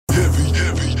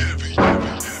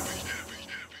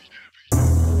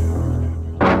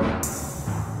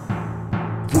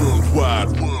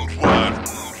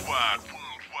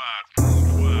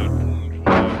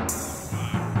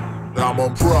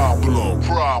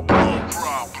Heavy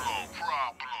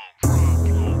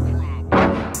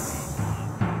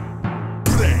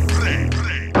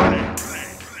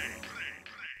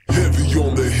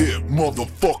on the hip,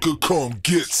 motherfucker, come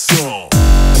get some.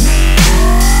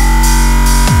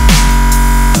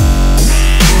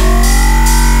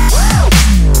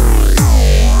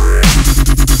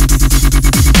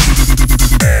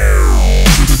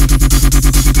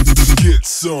 Get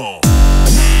some.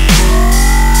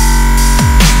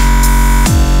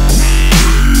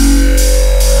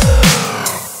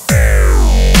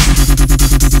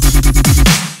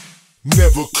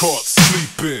 Never caught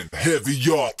sleeping, heavy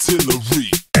artillery.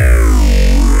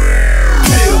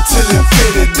 Build till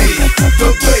infinity, the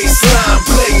baseline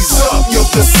blaze up your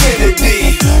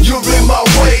vicinity. You're in my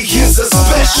way, here's a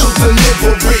special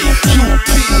delivery.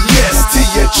 UPS to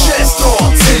your chest,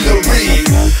 artillery.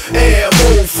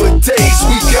 Ammo for days,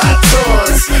 we got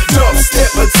tons. Dubstep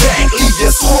attack, leave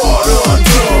your squad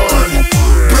undone.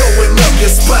 Blowing up your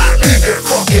spot, leave your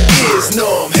fucking ears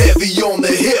numb. Heavy on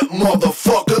the hip,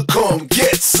 motherfucker, come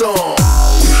get some.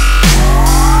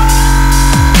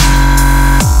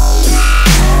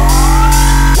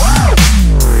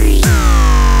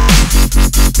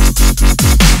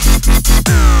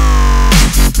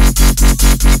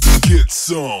 Get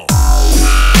some.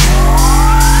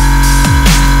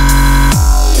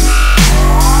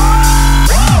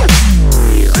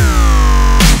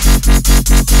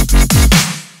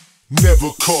 Never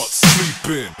caught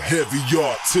sleeping, heavy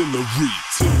artillery.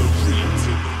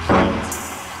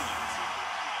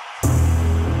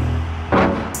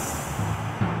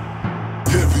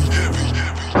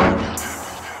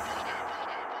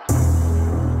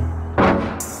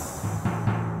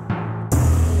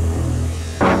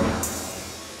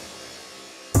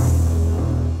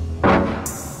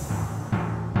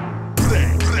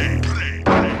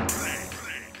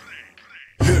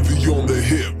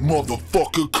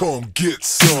 Motherfucker, come get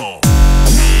some.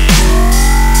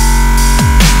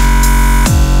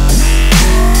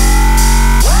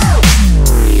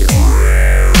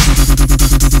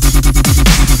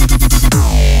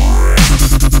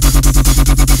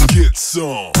 Get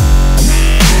some.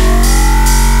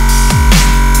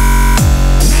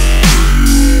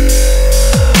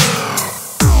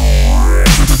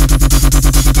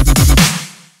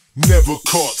 Never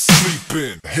caught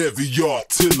sleeping, heavy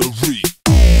artillery.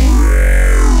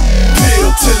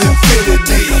 Build till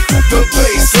infinity, the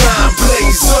baseline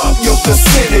blaze up your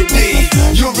vicinity.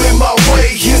 You're in my way,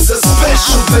 here's a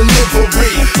special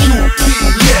delivery.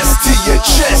 UPS to your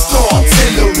chest,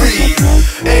 artillery.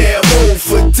 Ammo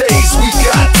for days, we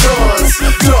got tons.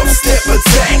 Dubstep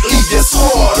attack, leave your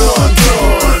squad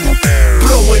undone.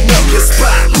 Blowing up your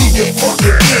spot, leave your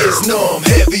fucking ears numb.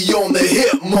 Heavy on the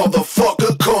hip,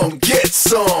 motherfucker, come get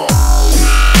some.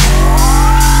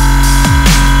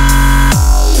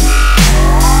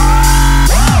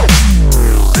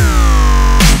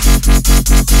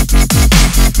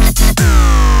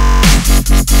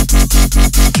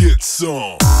 Get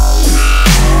some.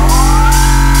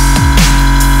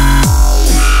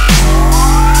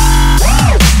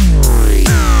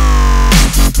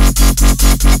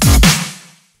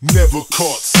 Never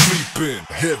caught sleeping,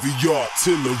 heavy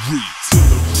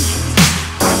artillery.